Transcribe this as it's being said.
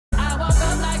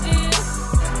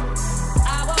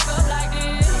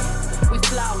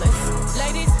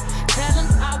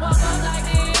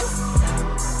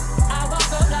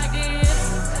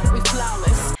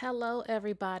Hello,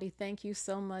 everybody. Thank you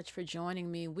so much for joining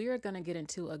me. We are going to get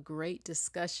into a great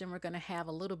discussion. We're going to have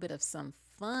a little bit of some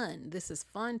fun. This is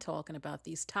fun talking about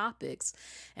these topics,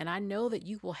 and I know that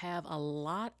you will have a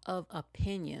lot of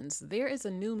opinions. There is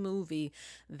a new movie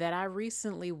that I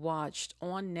recently watched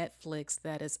on Netflix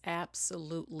that is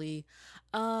absolutely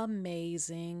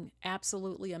amazing,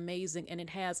 absolutely amazing, and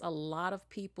it has a lot of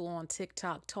people on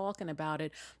TikTok talking about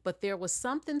it, but there was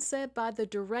something said by the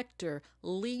director,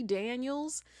 Lee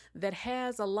Daniels, that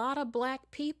has a lot of Black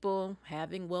people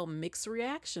having, well, mixed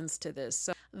reactions to this.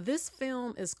 So this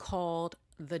film is called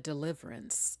The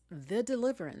Deliverance. The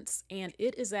Deliverance, and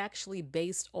it is actually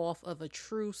based off of a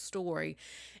true story.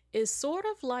 It's sort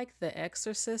of like The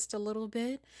Exorcist a little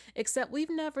bit, except we've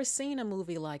never seen a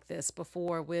movie like this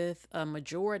before with a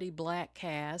majority Black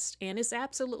cast, and it's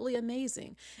absolutely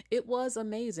amazing. It was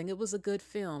amazing. It was a good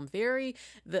film.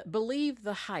 Believe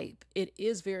the hype. It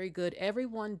is very good.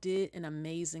 Everyone did an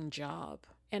amazing job.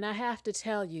 And I have to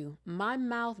tell you, my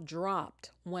mouth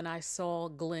dropped when I saw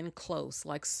Glenn Close,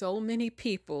 like so many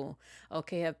people,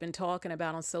 have been talking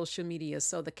about on social media.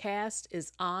 So the cast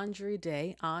is Andra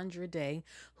Day,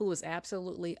 who is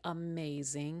absolutely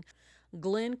amazing.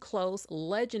 Glenn Close,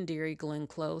 legendary Glenn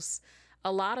Close.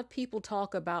 A lot of people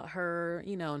talk about her,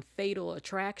 in Fatal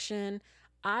Attraction.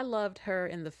 I loved her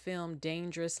in the film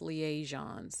Dangerous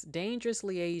Liaisons. Dangerous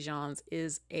Liaisons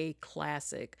is a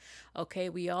classic.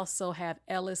 We also have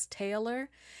Ellis Taylor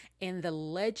and the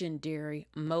legendary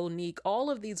Monique.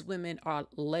 All of these women are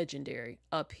legendary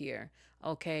up here.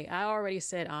 I already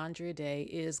said Andra Day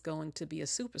is going to be a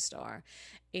superstar,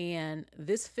 and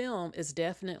this film is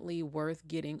definitely worth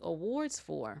getting awards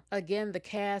for. Again, the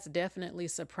cast definitely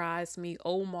surprised me.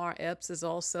 Omar Epps is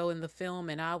also in the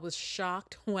film, and I was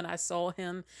shocked when I saw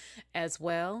him as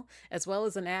well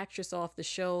as an actress off the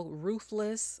show,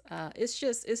 Ruthless. It's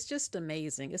just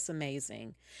amazing. It's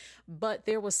amazing. But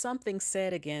there was something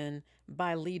said again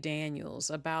by Lee Daniels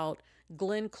about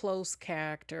Glenn Close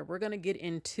character. We're going to get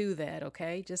into that,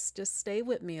 okay? Just stay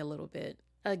with me a little bit.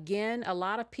 Again, a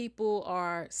lot of people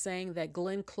are saying that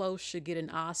Glenn Close should get an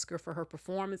Oscar for her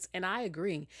performance, and I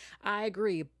agree.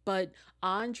 But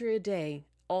Andra Day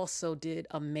also did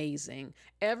amazing.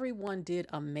 Everyone did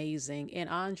amazing, and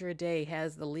Andra Day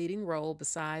has the leading role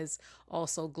besides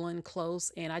also Glenn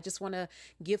Close, and I just want to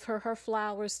give her her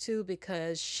flowers too,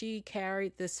 because she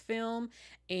carried this film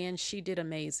and she did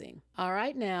amazing. All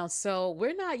right, now, so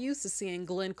we're not used to seeing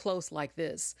Glenn Close like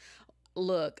this.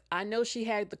 Look, I know she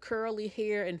had the curly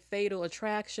hair in Fatal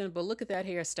Attraction, but look at that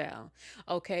hairstyle.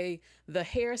 The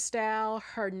hairstyle,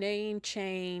 her name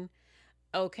chain.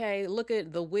 Look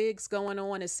at the wigs going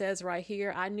on. It says right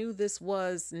here, I knew this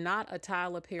was not a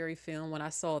Tyler Perry film when I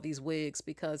saw these wigs,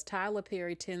 because Tyler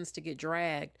Perry tends to get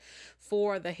dragged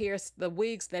for the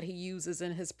wigs that he uses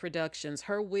in his productions.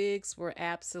 Her wigs were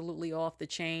absolutely off the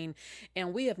chain,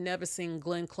 and we have never seen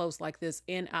Glenn Close like this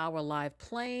in our life,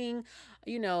 playing,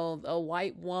 a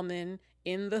white woman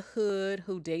in the hood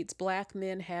who dates Black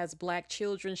men, has Black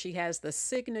children. She has the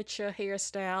signature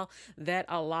hairstyle that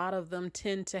a lot of them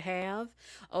tend to have.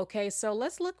 So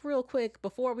let's look real quick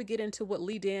before we get into what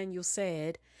Lee Daniels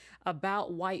said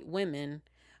about white women,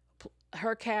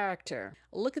 her character.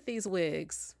 Look at these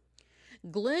wigs.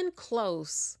 Glenn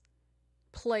Close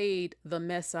played the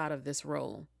mess out of this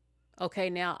role.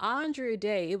 Now Andra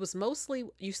Day, it was mostly,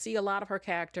 you see a lot of her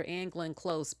character and Glenn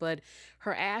Close, but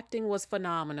her acting was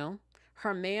phenomenal.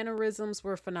 Her mannerisms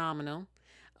were phenomenal.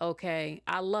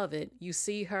 I love it. You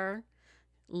see her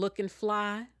looking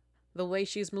fly, the way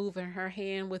she's moving her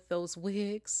hand with those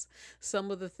wigs, some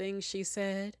of the things she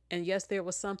said. And yes, there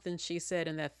was something she said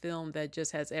in that film that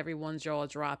just has everyone's jaw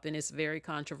dropping. It's very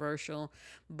controversial.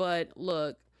 But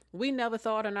look, we never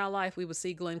thought in our life we would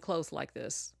see Glenn Close like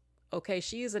this.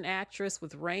 She is an actress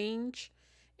with range,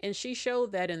 and she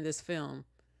showed that in this film.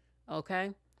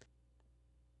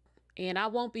 And I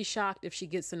won't be shocked if she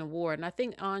gets an award. And I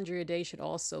think Andra Day should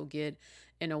also get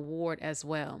an award as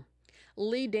well.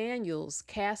 Lee Daniels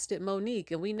casted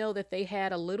Monique, and we know that they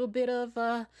had a little bit of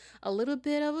a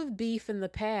beef in the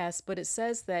past, but it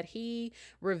says that he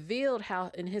revealed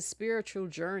how in his spiritual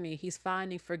journey he's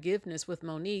finding forgiveness with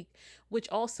Monique, which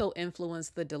also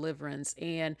influenced The Deliverance.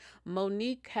 And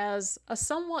Monique has a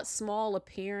somewhat small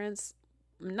appearance,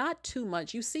 not too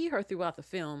much. You see her throughout the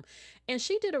film, and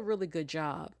she did a really good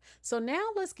job. So now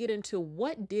let's get into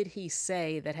what did he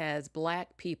say that has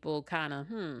Black people kind of,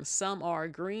 some are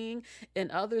agreeing and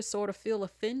others sort of feel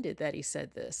offended that he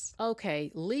said this.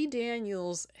 Lee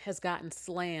Daniels has gotten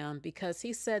slammed because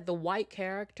he said the white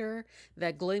character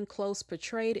that Glenn Close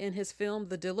portrayed in his film,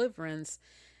 The Deliverance,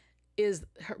 is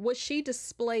what she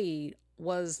displayed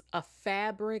was a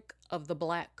fabric of the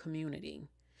Black community.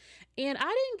 And I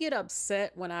didn't get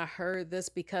upset when I heard this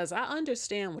because I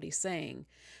understand what he's saying.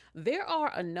 There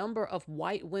are a number of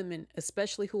white women,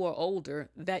 especially who are older,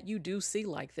 that you do see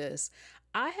like this.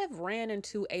 I have ran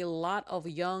into a lot of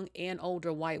young and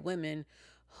older white women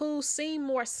who seem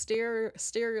more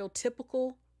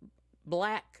stereotypical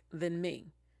Black than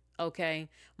me. Okay,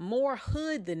 more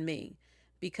hood than me,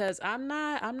 because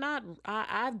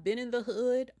I've been in the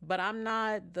hood, but I'm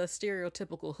not the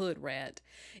stereotypical hood rat.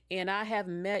 And I have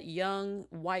met young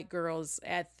white girls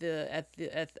as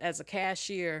a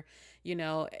cashier,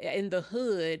 in the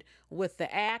hood, with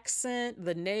the accent,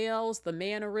 the nails, the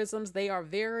mannerisms. They are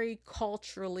very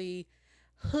culturally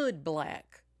hood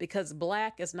Black, because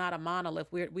Black is not a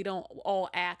monolith. We don't all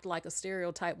act like a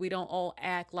stereotype. We don't all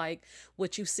act like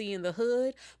what you see in the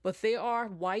hood, but there are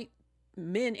white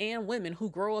men and women who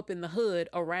grow up in the hood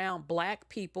around Black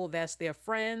people. That's their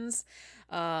friends,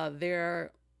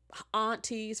 their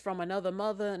aunties from another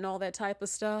mother, and all that type of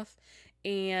stuff.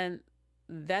 And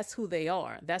that's who they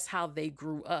are. That's how they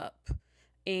grew up.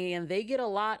 And they get a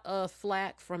lot of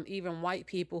flack from even white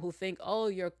people who think, oh,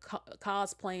 you're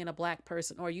cosplaying a Black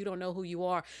person, or you don't know who you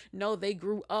are. No, they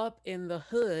grew up in the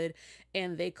hood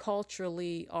and they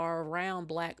culturally are around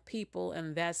Black people,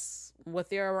 and that's what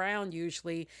they're around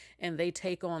usually, and they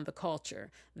take on the culture.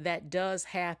 That does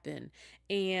happen.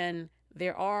 And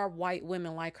there are white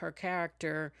women like her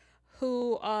character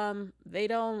who they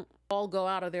don't all go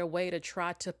out of their way to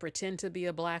try to pretend to be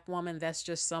a Black woman. That's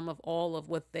just some of all of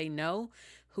what they know,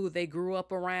 who they grew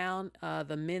up around,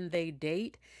 the men they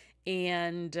date.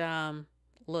 And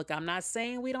look, I'm not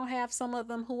saying we don't have some of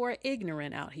them who are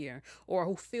ignorant out here or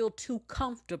who feel too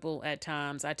comfortable at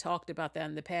times. I talked about that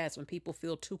in the past, when people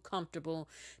feel too comfortable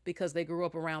because they grew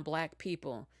up around Black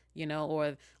people,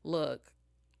 or look,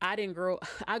 I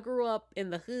grew up in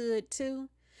the hood too,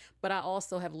 but I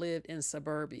also have lived in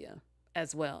suburbia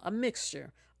as well. A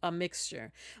mixture.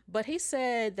 But he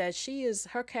said that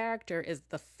her character is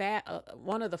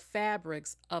one of the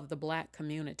fabrics of the Black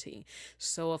community.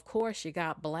 So of course you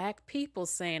got Black people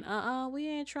saying, we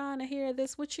ain't trying to hear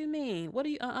this. What you mean? What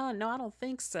do you, no, I don't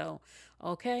think so.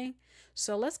 Okay.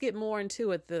 So let's get more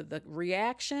into it. The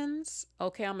reactions.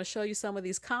 Okay. I'm going to show you some of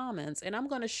these comments, and I'm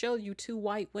going to show you two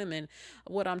white women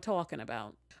what I'm talking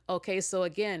about. Okay. So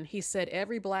again, he said,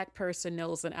 every Black person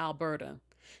knows an Alberta.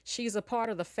 She's a part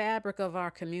of the fabric of our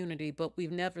community, but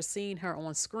we've never seen her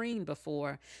on screen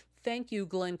before. Thank you,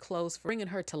 Glenn Close, for bringing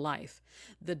her to life.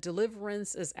 The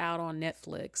Deliverance is out on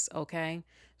Netflix, okay?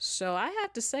 So I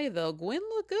have to say, though, Gwen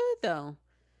looked good, though.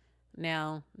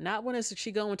 Now, not when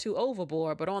she going too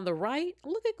overboard, but on the right,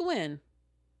 look at Gwen.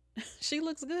 She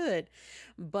looks good.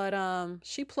 But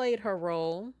she played her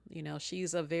role.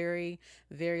 She's a very,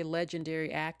 very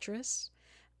legendary actress.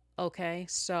 Okay,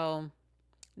 so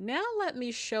now let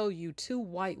me show you two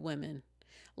white women.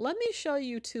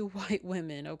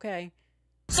 Okay?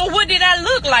 So what did I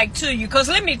look like to you? Because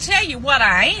let me tell you what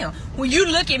I am. When you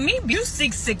look at me, you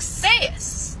see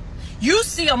success. You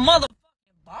see a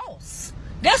motherfucking boss.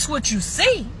 That's what you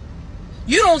see.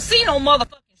 You don't see no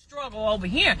motherfucking struggle over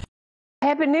here.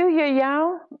 Happy New Year,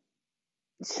 y'all.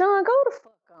 Sean, go the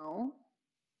fuck on.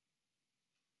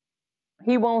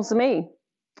 He wants me.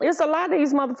 It's a lot of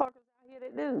these motherfuckers out here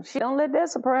that do. She don't let that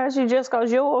surprise you just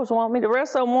because yours want me. The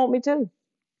rest of them want me too.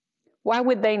 Why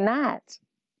would they not?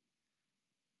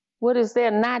 What is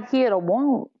there not here to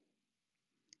want?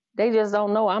 They just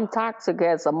don't know I'm toxic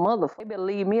as a motherfucker. They better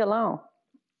leave me alone.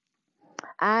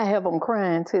 I have them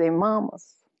crying to their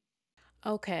mamas.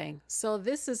 Okay, so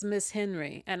this is Miss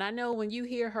Henry, and I know when you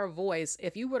hear her voice,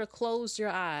 if you were to close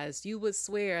your eyes, you would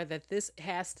swear that this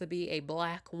has to be a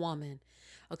Black woman.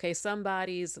 Okay, some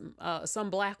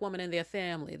Black woman in their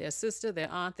family, their sister,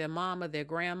 their aunt, their mama, their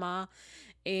grandma.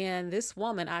 And this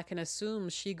woman, I can assume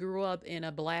she grew up in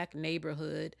a Black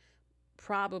neighborhood,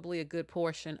 probably a good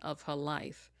portion of her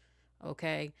life.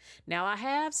 Okay, now I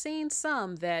have seen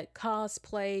some that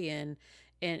cosplay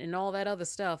and all that other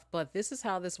stuff, but this is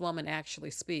how this woman actually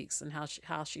speaks and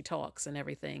how she talks and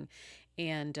everything.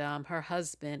 And her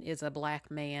husband is a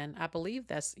Black man. I believe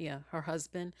that's, her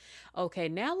husband. Okay,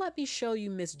 now let me show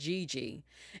you Miss Gigi.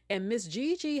 And Miss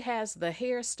Gigi has the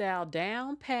hairstyle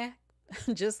down pat,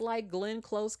 just like Glenn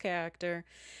Close character.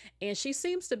 And she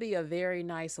seems to be a very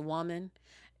nice woman.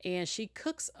 And she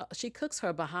cooks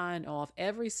her behind off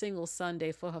every single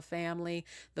Sunday for her family.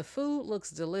 The food looks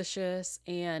delicious,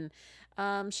 and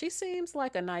she seems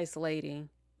like a nice lady.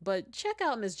 But check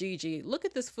out Miss Gigi. Look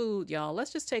at this food, y'all.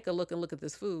 Let's just take a look and look at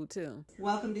this food, too.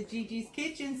 Welcome to Gigi's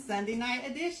Kitchen, Sunday night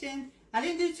edition. I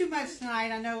didn't do too much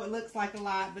tonight. I know it looks like a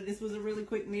lot, but this was a really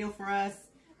quick meal for us.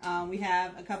 We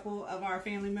have a couple of our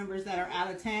family members that are out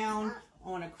of town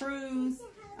on a cruise.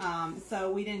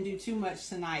 So we didn't do too much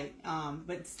tonight.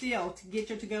 But still, to get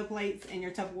your to-go plates and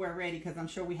your Tupperware ready, because I'm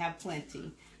sure we have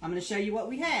plenty. I'm going to show you what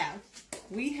we have.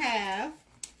 We have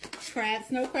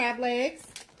snow crab legs.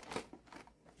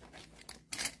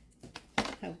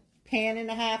 A pan and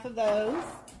a half of those.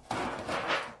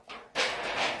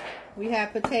 We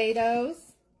have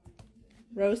potatoes,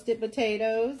 roasted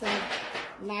potatoes, and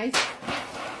nice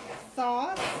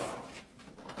sauce.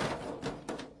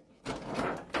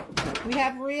 We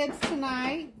have ribs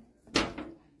tonight.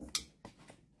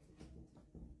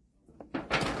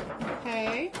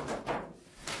 Okay.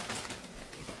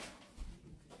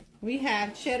 We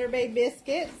have Cheddar Bay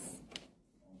biscuits.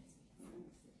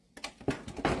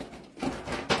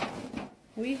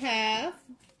 We have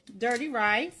dirty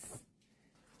rice.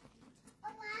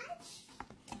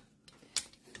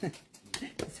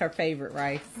 It's her favorite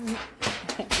rice.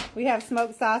 We have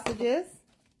smoked sausages.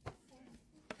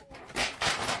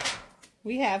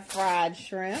 We have fried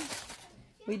shrimp.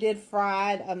 We did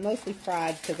fried, mostly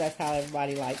fried because that's how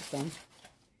everybody likes them.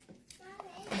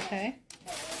 Okay.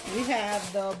 We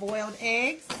have the boiled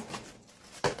eggs.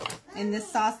 And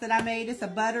this sauce that I made is a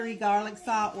buttery garlic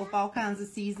salt with all kinds of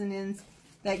seasonings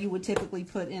that you would typically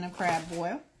put in a crab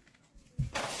boil.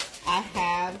 I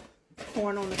have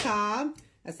corn on the cob.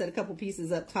 I set a couple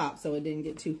pieces up top so it didn't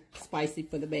get too spicy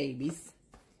for the babies.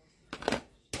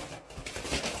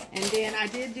 And then I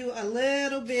did do a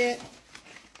little bit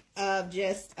of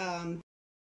just...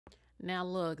 Now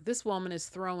look, this woman is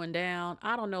throwing down.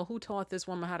 I don't know who taught this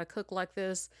woman how to cook like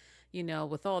this, you know,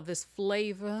 with all this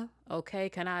flavor. Okay,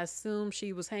 can I assume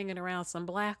she was hanging around some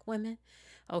black women?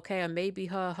 Okay, or maybe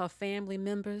her family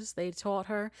members, they taught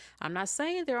her. I'm not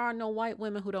saying there are no white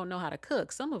women who don't know how to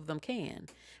cook. Some of them can.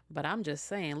 But I'm just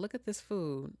saying, look at this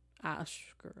food.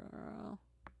 Girl.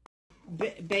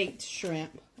 Baked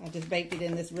shrimp. I just baked it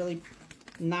in this really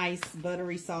nice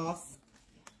buttery sauce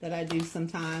that I do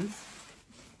sometimes.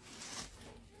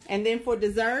 And then for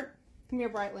dessert, come here,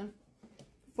 Brightlin.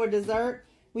 For dessert,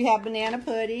 we have banana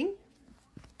pudding.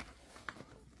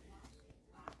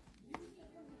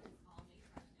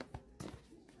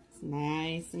 It's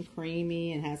nice and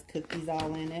creamy and has cookies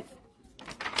all in it.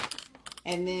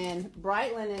 And then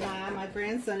Brightlin and I, my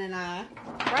grandson and I.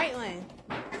 Brightlin.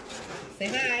 Say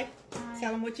hi.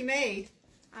 Tell them what you made.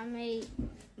 I made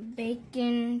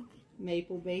bacon.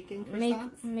 Maple bacon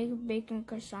croissants. Maple bacon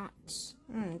croissants.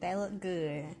 They look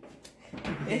good.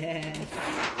 Yes.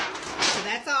 So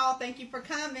that's all. Thank you for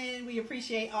coming. We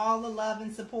appreciate all the love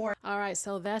and support. All right,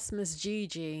 so that's Miss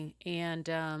Gigi, and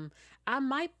I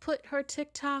might put her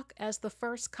TikTok as the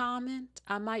first comment.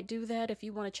 I might do that if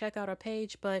you want to check out her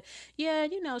page. But yeah,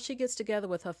 you know, she gets together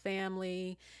with her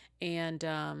family, and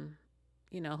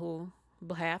you know, who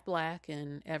half black,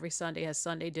 and every Sunday has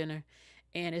Sunday dinner.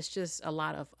 And it's just a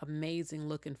lot of amazing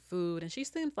looking food. And she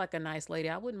seems like a nice lady.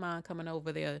 I wouldn't mind coming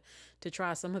over there to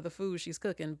try some of the food she's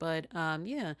cooking. But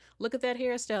yeah, look at that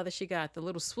hairstyle that she got. The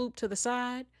little swoop to the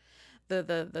side.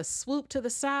 The swoop to the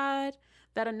side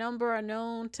that a number are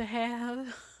known to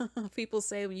have. People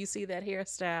say when you see that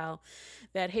hairstyle,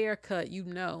 that haircut,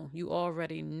 you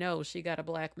already know she got a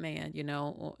black man, you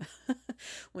know,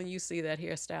 when you see that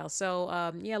hairstyle.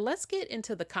 So, yeah, let's get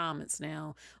into the comments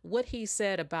now. What he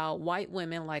said about white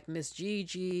women like Miss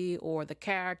Gigi, or the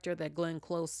character that Glenn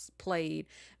Close played,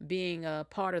 being a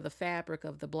part of the fabric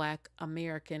of the Black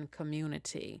American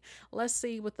community. Let's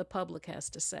see what the public has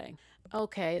to say.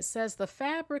 Okay, it says the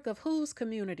fabric of whose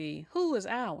community? Who is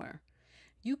our?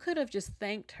 You could have just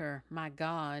thanked her, my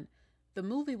God. The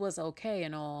movie was okay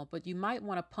and all, but you might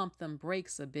want to pump them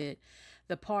brakes a bit,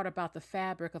 the part about the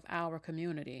fabric of our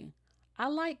community. I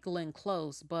like Glenn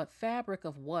Close, but fabric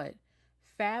of what?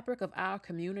 Fabric of our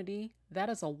community? That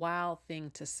is a wild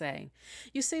thing to say.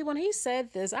 You see, when he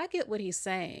said this, I get what he's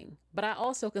saying, but I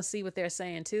also can see what they're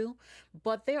saying too.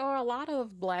 But there are a lot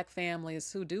of black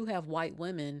families who do have white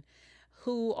women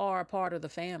who are a part of the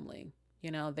family. You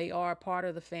know, they are a part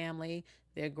of the family.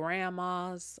 Their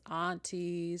grandmas,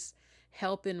 aunties,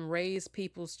 helping raise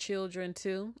people's children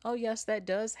too. Oh yes, that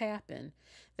does happen.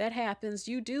 That happens.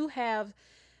 You do have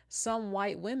some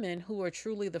white women who are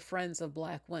truly the friends of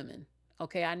black women.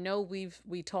 Okay, I know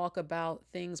we talk about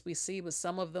things we see with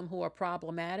some of them who are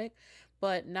problematic,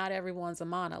 but not everyone's a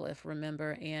monolith,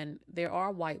 remember? And there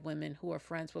are white women who are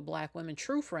friends with black women,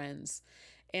 true friends,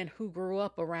 and who grew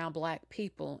up around black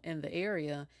people in the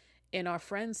area and are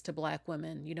friends to black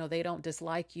women. You know, they don't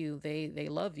dislike you. They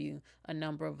love you, a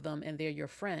number of them, and they're your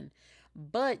friend.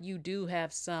 But you do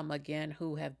have some, again,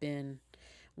 who have been,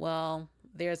 well,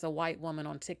 there's a white woman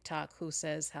on TikTok who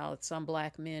says how some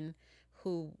black men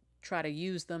who try to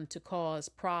use them to cause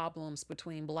problems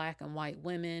between black and white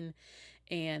women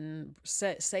and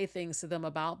say things to them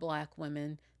about black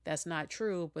women that's not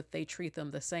true, but they treat them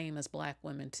the same as black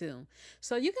women too.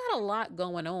 So you got a lot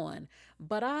going on,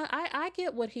 but I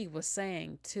get what he was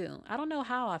saying too. I don't know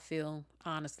how I feel,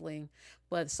 honestly,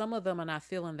 but some of them are not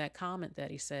feeling that comment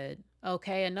that he said.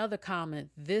 Okay, another comment.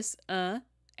 This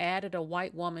added a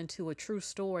white woman to a true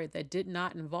story that did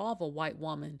not involve a white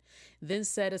woman, then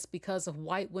said it's because of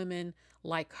white women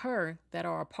like her that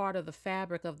are a part of the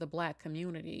fabric of the black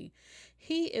community.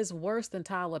 He is worse than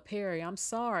Tyler Perry. I'm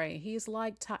sorry. He's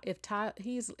like if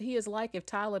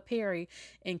Tyler Perry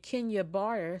and Kenya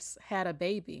Barris had a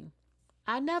baby.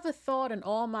 I never thought in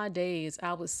all my days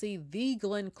I would see the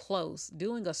Glenn Close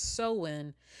doing a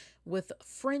sew-in with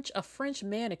a French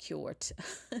manicure,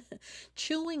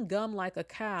 chewing gum like a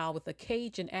cow with a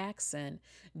Cajun accent,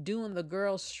 doing the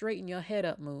girl straighten your head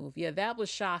up move. Yeah, that was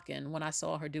shocking when I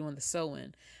saw her doing the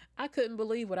sew-in. I couldn't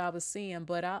believe what I was seeing,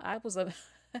 but I was a,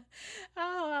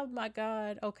 oh my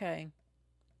God, okay.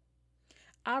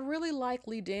 I really like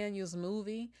Lee Daniels'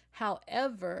 movie.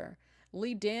 However,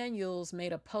 Lee Daniels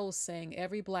made a post saying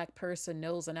every black person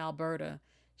knows an Alberta.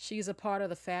 She's a part of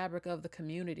the fabric of the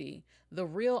community. The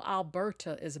real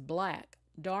Alberta is black,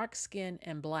 dark skin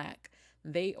and black.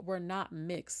 They were not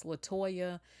mixed.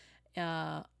 Latoya,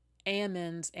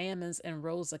 Ammons, and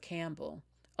Rosa Campbell.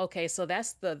 Okay, so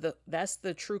that's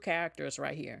the true characters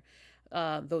right here.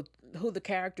 Who the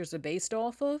characters are based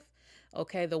off of.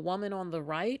 Okay, the woman on the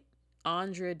right,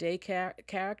 Andrea Day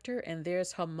character, and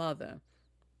there's her mother.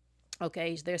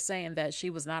 Okay, they're saying that she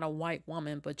was not a white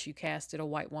woman, but you casted a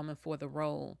white woman for the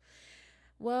role.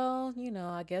 Well, you know,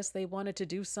 I guess they wanted to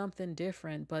do something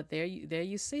different, but there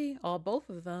you see, both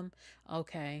of them.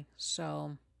 Okay,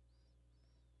 so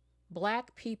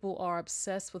black people are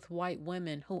obsessed with white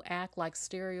women who act like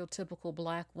stereotypical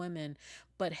black women,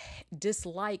 but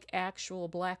dislike actual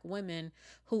black women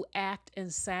who act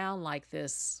and sound like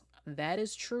this. That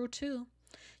is true too.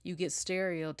 You get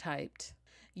stereotyped.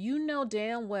 You know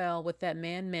damn well what that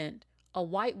man meant. A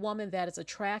white woman that is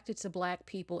attracted to black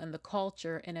people and the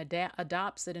culture and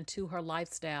adopts it into her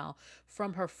lifestyle,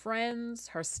 from her friends,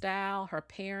 her style, her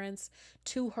parents,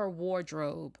 to her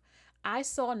wardrobe. I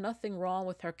saw nothing wrong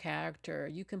with her character.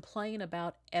 You complain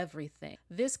about everything.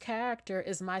 This character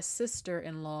is my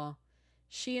sister-in-law.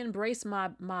 She embraced my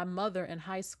mother in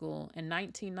high school in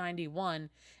 1991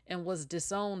 and was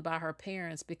disowned by her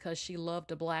parents because she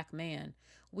loved a black man.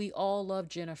 We all love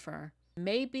Jennifer.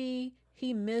 Maybe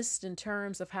he missed in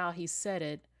terms of how he said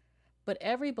it, but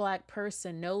every black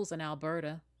person knows an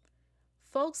Alberta.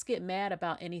 Folks get mad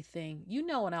about anything. You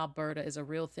know an Alberta is a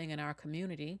real thing in our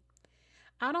community.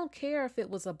 I don't care if it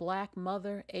was a black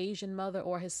mother, Asian mother,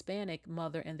 or Hispanic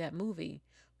mother in that movie.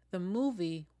 The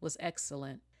movie was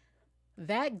excellent.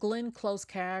 That Glenn Close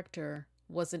character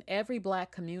was in every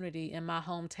black community in my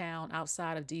hometown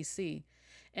outside of D.C.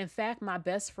 In fact, my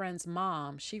best friend's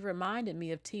mom, she reminded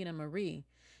me of Tina Marie.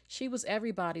 She was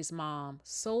everybody's mom,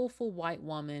 soulful white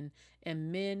woman,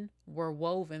 and men were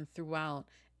woven throughout,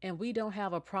 and we don't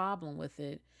have a problem with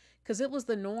it because it was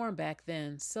the norm back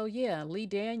then. So yeah, Lee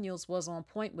Daniels was on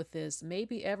point with this.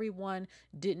 Maybe everyone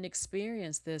didn't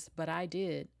experience this, but I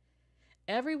did.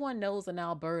 Everyone knows an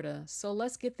Alberta, so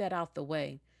let's get that out the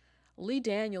way. Lee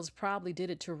Daniels probably did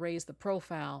it to raise the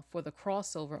profile for the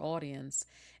crossover audience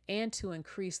and to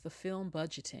increase the film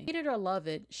budgeting. Hate it or love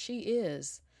it, she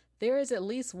is. There is at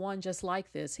least one just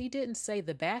like this. He didn't say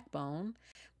the backbone,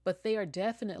 but they are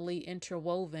definitely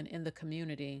interwoven in the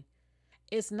community.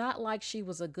 It's not like she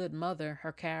was a good mother,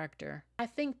 her character. I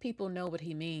think people know what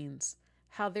he means.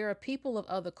 How there are people of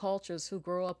other cultures who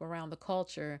grow up around the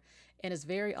culture and is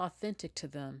very authentic to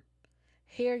them.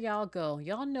 Here y'all go.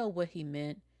 Y'all know what he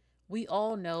meant. We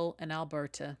all know an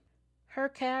Alberta. Her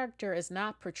character is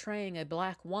not portraying a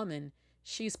black woman.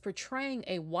 She's portraying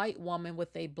a white woman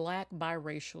with a black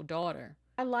biracial daughter.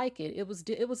 I like it. It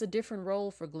was a different role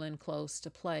for Glenn Close to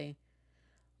play.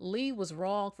 Lee was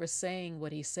wrong for saying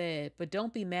what he said, but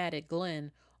don't be mad at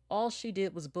Glenn. All she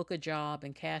did was book a job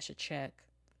and cash a check.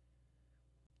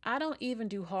 I don't even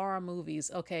do horror movies.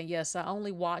 Okay, yes, I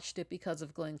only watched it because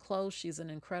of Glenn Close. She's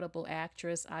an incredible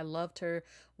actress. I loved her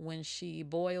when she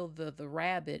boiled the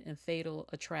rabbit in Fatal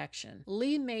Attraction.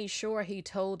 Lee made sure he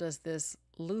told us this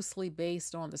loosely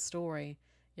based on the story.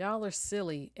 Y'all are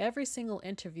silly. Every single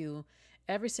interview,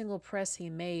 every single press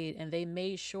he made, and they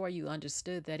made sure you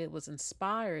understood that it was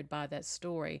inspired by that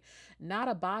story, not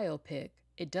a biopic.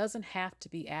 It doesn't have to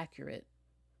be accurate.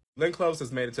 Glenn Close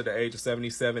has made it to the age of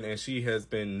 77, and she has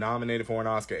been nominated for an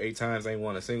Oscar 8 times, ain't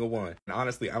won a single one. And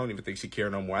honestly, I don't even think she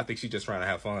cared no more. I think she's just trying to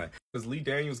have fun. Because Lee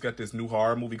Daniels got this new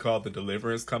horror movie called The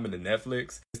Deliverance coming to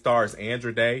Netflix. It stars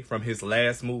Andra Day from his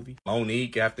last movie,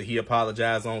 Monique after he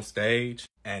apologized on stage,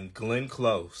 and Glenn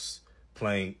Close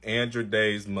playing Andra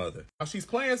Day's mother. Now, she's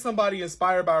playing somebody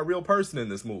inspired by a real person in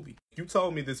this movie. If you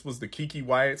told me this was the Kiki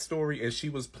Wyatt story and she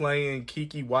was playing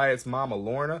Kiki Wyatt's mama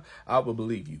Lorna, I would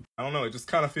believe you. I don't know, it just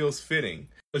kind of feels fitting.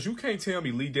 Because you can't tell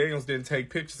me Lee Daniels didn't take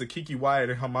pictures of Kiki Wyatt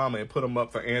and her mama and put them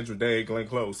up for Andra Day and Glenn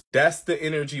Close. That's the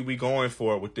energy we going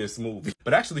for with this movie.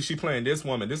 But actually, she playing this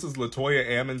woman. This is LaToya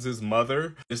Ammons'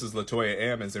 mother. This is LaToya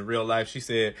Ammons. In real life, she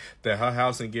said that her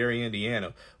house in Gary,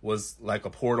 Indiana was like a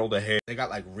portal to hell. They got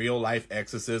like real life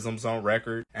exorcisms on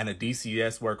record. And a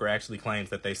DCS worker actually claims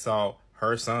that they saw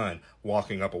her son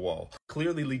walking up a wall.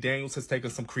 Clearly, Lee Daniels has taken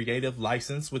some creative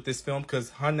license with this film because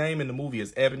her name in the movie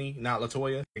is Ebony, not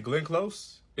LaToya. And Glenn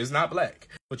Close is not black.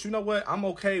 But you know what? I'm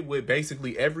okay with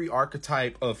basically every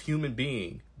archetype of human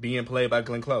being being played by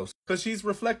Glenn Close. Because she's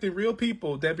reflecting real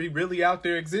people that be really out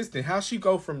there existing. How'd she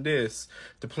go from this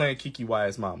to playing Kiki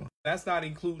Wyatt's mama? That's not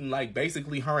including like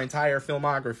basically her entire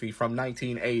filmography from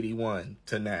 1981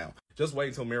 to now. Just wait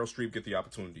until Meryl Streep get the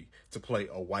opportunity to play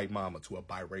a white mama to a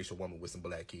biracial woman with some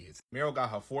black kids. Meryl got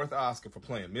her 4th Oscar for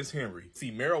playing Miss Henry.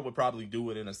 See, Meryl would probably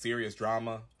do it in a serious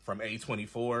drama from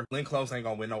A24. Glenn Close ain't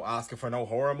gonna win no Oscar for no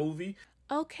horror movie.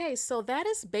 Okay, so that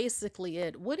is basically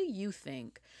it. What do you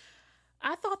think?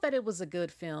 I thought that it was a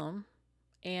good film.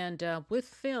 And with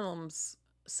films,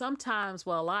 sometimes,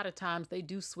 well, a lot of times they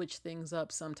do switch things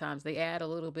up. Sometimes they add a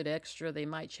little bit extra. They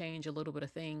might change a little bit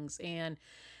of things. And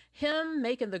him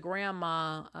making the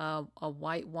grandma a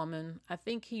white woman, I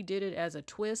think he did it as a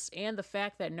twist. And the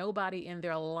fact that nobody in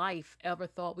their life ever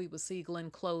thought we would see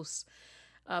Glenn Close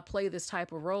play this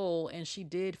type of role. And she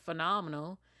did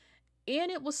phenomenal.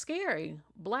 And it was scary.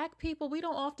 Black people, we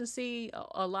don't often see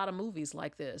a lot of movies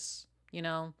like this, you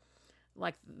know,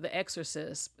 like The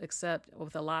Exorcist, except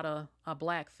with a lot of a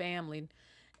black family.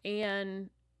 And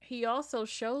he also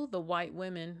showed the white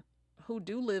women who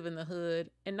do live in the hood,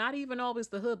 and not even always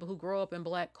the hood, but who grow up in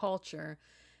black culture,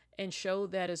 and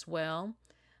showed that as well.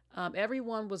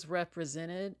 Everyone was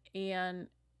represented, and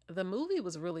the movie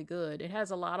was really good. It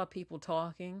has a lot of people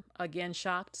talking. Again,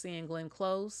 shocked seeing Glenn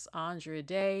Close, Andra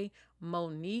Day,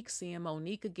 Monique, seeing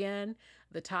Monique again.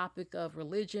 The topic of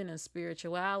religion and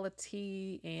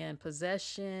spirituality and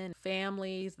possession,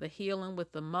 families, the healing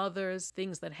with the mothers,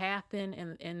 things that happen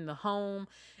in the home.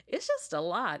 It's just a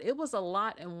lot. It was a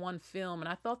lot in one film, and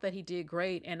I thought that he did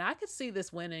great. And I could see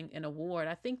this winning an award.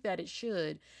 I think that it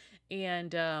should.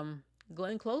 And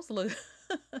Glenn Close looked...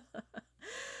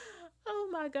 Oh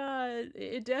my God.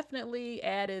 It definitely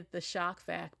added the shock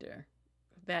factor,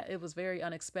 that it was very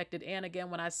unexpected. And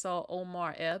again, when I saw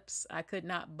Omar Epps, I could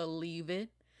not believe it.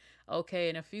 Okay,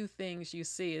 and a few things you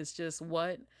see is just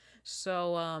what?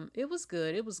 So it was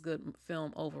good. It was a good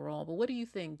film overall. But what do you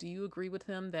think? Do you agree with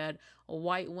him that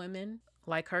white women,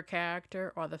 like her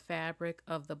character, are the fabric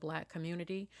of the black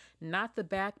community? Not the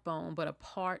backbone, but a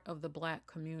part of the black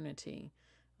community.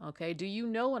 Okay, do you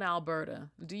know an Alberta?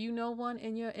 Do you know one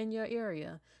in your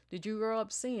area? Did you grow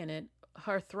up seeing it?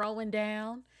 Her throwing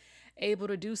down, able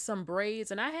to do some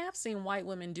braids. And I have seen white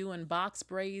women doing box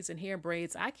braids and hair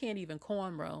braids. I can't even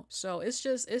cornrow. So it's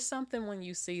something when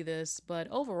you see this, but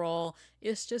overall,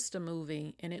 it's just a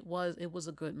movie, and it was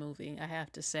a good movie, I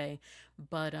have to say.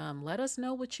 But let us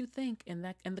know what you think in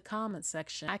the comment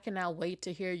section. I cannot wait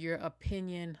to hear your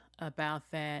opinion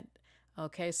about that.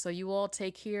 Okay, so you all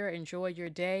take care. Enjoy your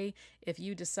day. If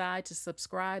you decide to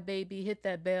subscribe, baby, hit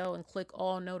that bell and click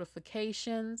all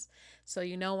notifications so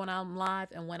you know when I'm live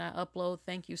and when I upload.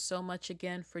 Thank you so much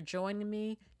again for joining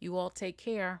me. You all take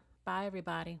care. Bye,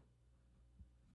 everybody.